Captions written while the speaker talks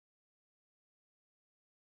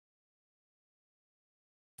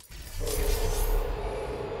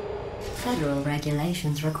Federal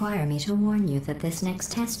regulations require me to warn you that this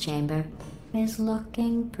next test chamber is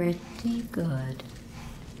looking pretty good.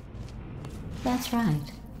 That's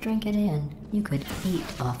right. Drink it in. You could eat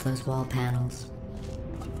off those wall panels.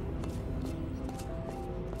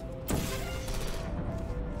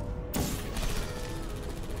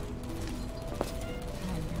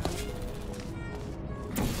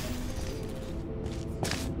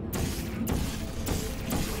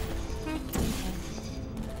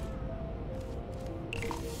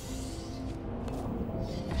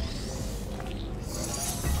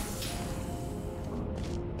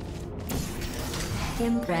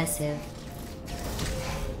 Impressive.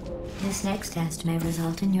 This next test may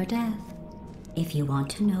result in your death. If you want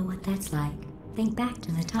to know what that's like, think back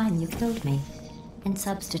to the time you killed me and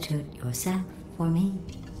substitute yourself for me.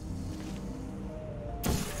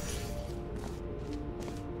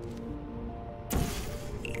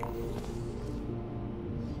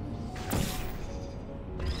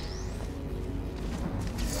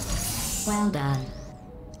 Well done.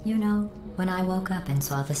 You know, when I woke up and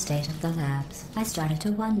saw the state of the labs, I started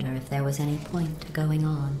to wonder if there was any point to going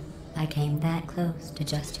on. I came that close to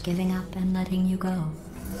just giving up and letting you go.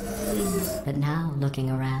 But now, looking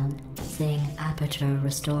around, seeing Aperture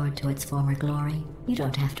restored to its former glory, you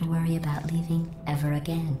don't have to worry about leaving ever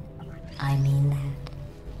again. I mean that.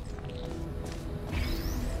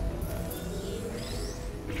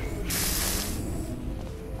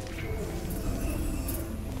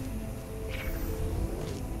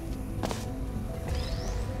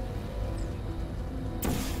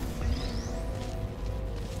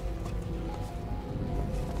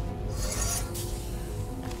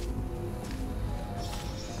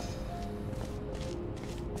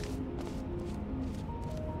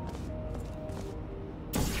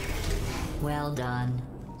 Well done.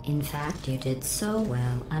 In fact, you did so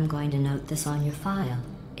well, I'm going to note this on your file,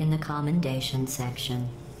 in the commendation section.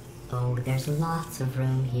 Oh, there's lots of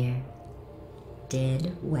room here.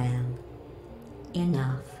 Did well.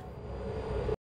 Enough.